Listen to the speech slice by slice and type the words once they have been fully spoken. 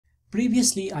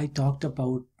Previously, I talked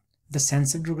about the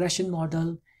censored regression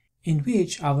model in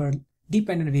which our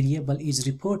dependent variable is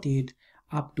reported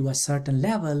up to a certain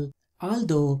level,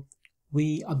 although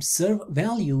we observe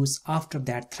values after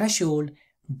that threshold,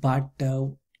 but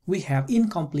we have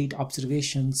incomplete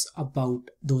observations about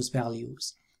those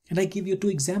values. And I give you two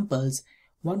examples.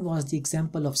 One was the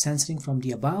example of censoring from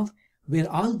the above, where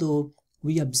although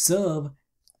we observe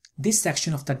this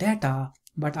section of the data,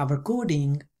 but our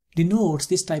coding denotes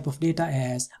this type of data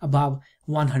as above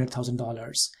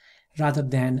 $100,000 rather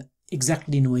than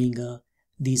exactly knowing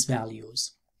these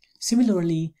values.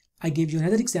 Similarly, I gave you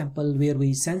another example where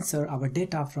we censor our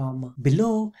data from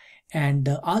below, and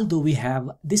although we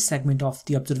have this segment of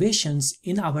the observations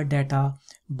in our data,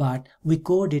 but we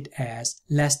code it as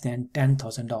less than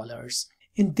 $10,000.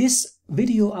 In this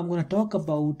video, I'm going to talk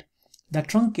about the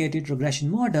truncated regression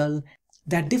model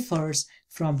that differs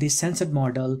from the censored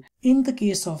model. In the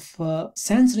case of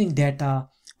censoring data,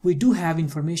 we do have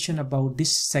information about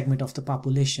this segment of the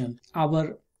population.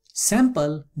 Our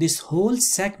sample, this whole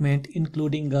segment,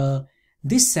 including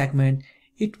this segment,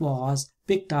 it was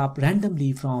picked up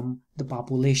randomly from the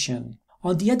population.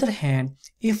 On the other hand,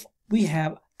 if we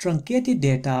have truncated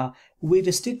data, we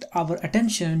restrict our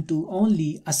attention to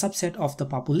only a subset of the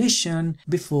population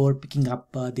before picking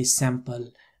up this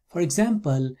sample. For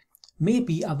example,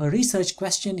 maybe our research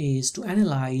question is to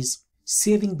analyze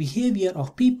saving behavior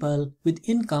of people with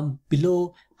income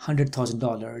below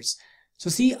 $100,000. So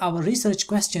see, our research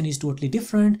question is totally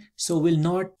different, so we'll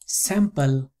not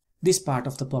sample this part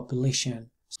of the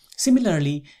population.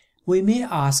 Similarly, we may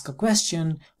ask a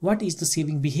question, what is the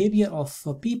saving behavior of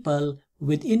people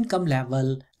with income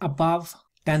level above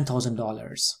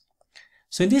 $10,000?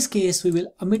 So in this case, we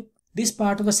will omit this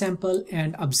part of the sample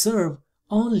and observe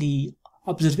only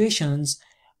observations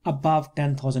above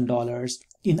 $10,000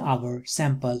 in our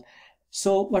sample.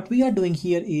 So what we are doing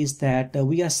here is that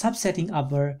we are subsetting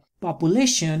our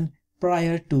population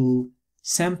prior to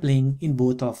sampling in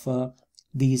both of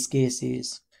these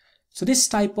cases. So this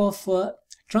type of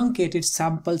truncated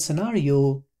sample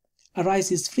scenario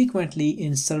arises frequently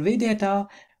in survey data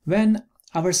when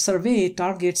our survey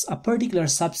targets a particular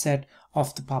subset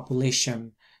of the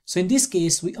population. So in this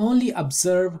case, we only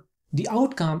observe the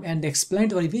outcome and the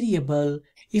explanatory variable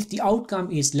if the outcome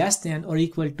is less than or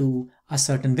equal to a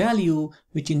certain value,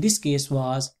 which in this case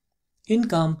was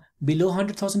income below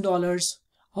 $100,000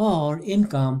 or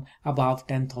income above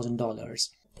 $10,000.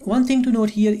 One thing to note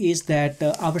here is that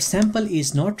our sample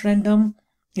is not random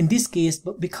in this case,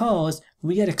 but because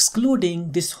we are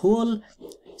excluding this whole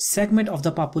segment of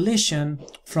the population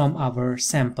from our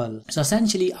sample. So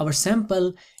essentially, our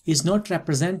sample is not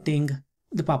representing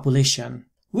the population,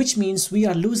 which means we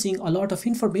are losing a lot of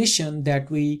information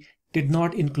that we did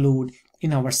not include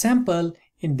in our sample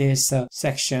in this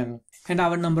section, and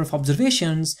our number of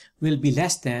observations will be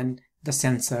less than the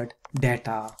censored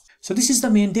data. So this is the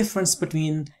main difference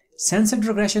between censored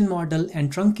regression model and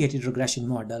truncated regression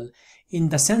model. In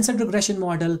the censored regression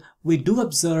model, we do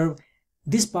observe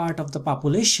this part of the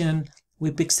population,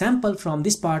 we pick sample from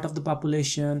this part of the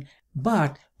population,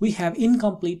 but we have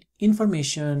incomplete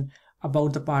information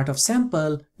about the part of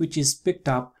sample which is picked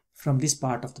up from this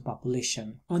part of the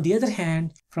population. On the other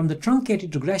hand, from the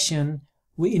truncated regression,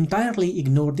 we entirely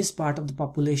ignore this part of the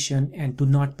population and do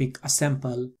not pick a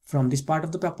sample from this part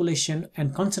of the population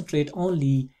and concentrate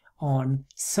only on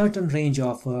certain range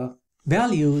of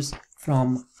values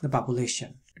from the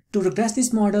population. To regress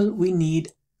this model, we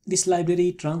need this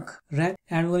library truncreg,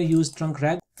 and we're going to use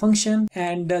truncreg function,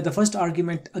 and the first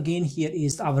argument again here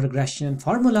is our regression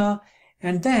formula.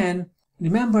 And then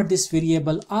remember this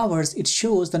variable hours, it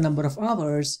shows the number of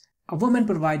hours a woman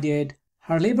provided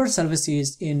her labor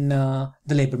services in the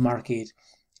labor market.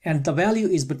 And the value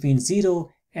is between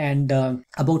 0 and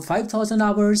about 5,000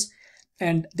 hours.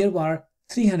 And there were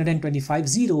 325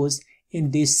 zeros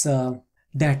in this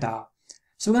data.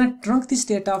 So we're going to trunc this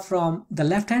data from the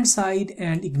left-hand side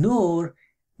and ignore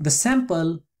the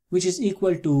sample which is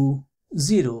equal to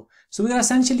 0. So we are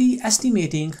essentially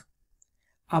estimating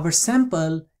our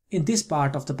sample in this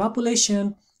part of the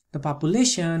population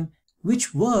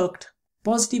which worked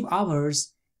positive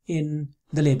hours in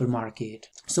the labor market.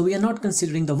 So we are not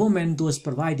considering the women, those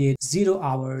provided 0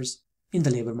 hours in the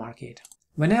labor market.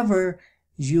 Whenever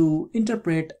you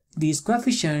interpret these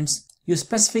coefficients, you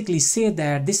specifically say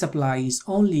that this applies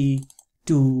only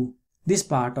to this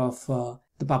part of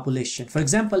the population. For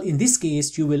example, in this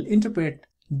case, you will interpret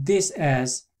this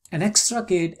as an extra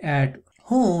kid at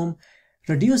home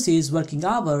reduces working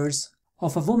hours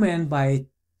of a woman by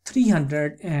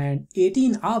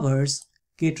 318 hours,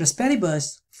 ceteris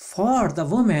paribus, for the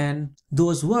woman,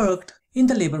 those worked in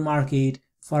the labor market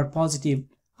for positive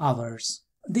hours.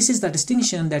 This is the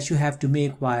distinction that you have to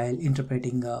make while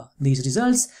interpreting these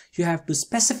results. You have to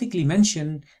specifically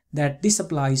mention that this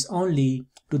applies only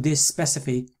to this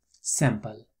specific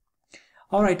sample.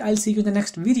 Alright, I'll see you in the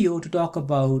next video to talk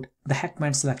about the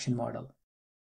Heckman selection model.